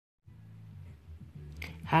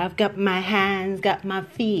I've got my hands, got my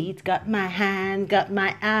feet, got my hand, got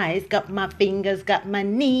my eyes, got my fingers, got my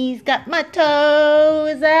knees, got my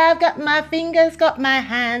toes. I've got my fingers, got my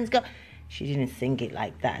hands, got... She didn't sing it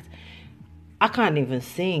like that. I can't even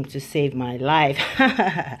sing to save my life.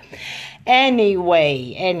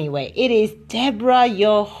 Anyway, it is Deborah,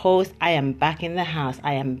 your host. I am back in the house.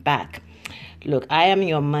 I am back. Look, I am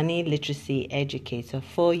your money literacy educator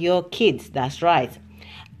for your kids. That's right.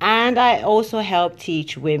 And I also help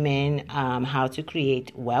teach women how to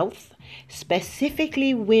create wealth,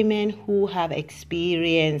 specifically women who have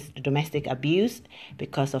experienced domestic abuse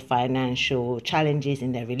because of financial challenges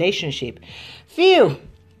in their relationship. Phew,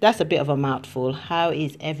 that's a bit of a mouthful. How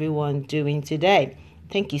is everyone doing today?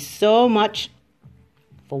 Thank you so much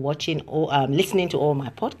for watching or listening to all my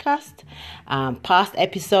podcasts, past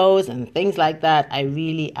episodes and things like that. I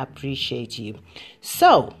really appreciate you.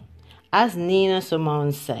 So, as Nina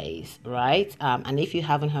Simone says, right? And if you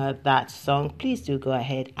haven't heard that song, please do go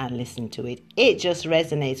ahead and listen to it. It just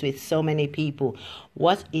resonates with so many people.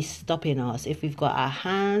 What is stopping us? If we've got our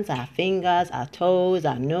hands, our fingers, our toes,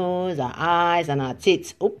 our nose, our eyes, and our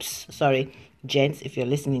tits. Oops, sorry, gents, if you're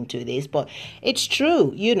listening to this. But it's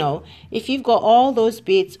true, if you've got all those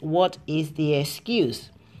bits, what is the excuse?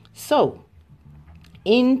 So,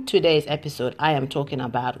 in today's episode, I am talking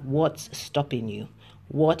about what's stopping you.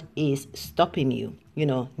 What is stopping you?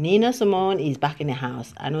 Nina Simone is back in the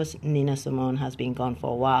house. I know Nina Simone has been gone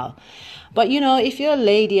for a while. But, if you're a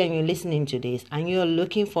lady and you're listening to this and you're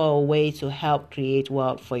looking for a way to help create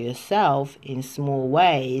wealth for yourself in small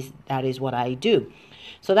ways, that is what I do.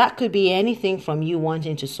 So that could be anything from you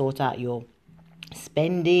wanting to sort out your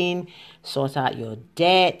spending, sort out your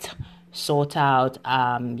debt, sort out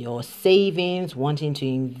your savings, wanting to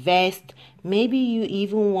invest. Maybe you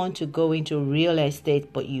even want to go into real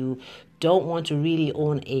estate, but you don't want to really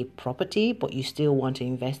own a property, but you still want to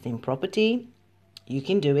invest in property. You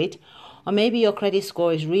can do it. Or maybe your credit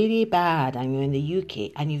score is really bad and you're in the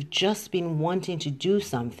UK and you've just been wanting to do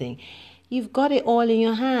something. You've got it all in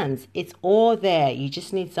your hands. It's all there. You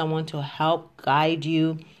just need someone to help guide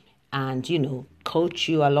you and, coach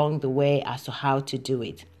you along the way as to how to do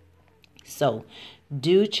it. So,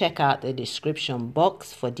 do check out the description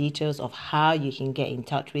box for details of how you can get in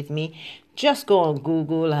touch with me. Just go on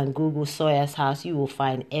Google and Google Sawyer's House. You will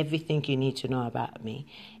find everything you need to know about me.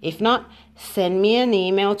 If not, send me an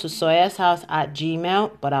email to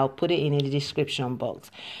sawyer'shouse@gmail.com, but I'll put it in the description box.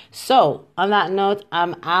 So, on that note,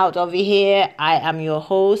 I'm out over here. I am your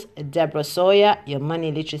host, Deborah Sawyer, your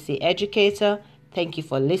money literacy educator. Thank you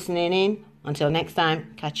for listening in. Until next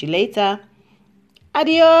time, catch you later.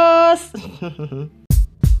 Adios.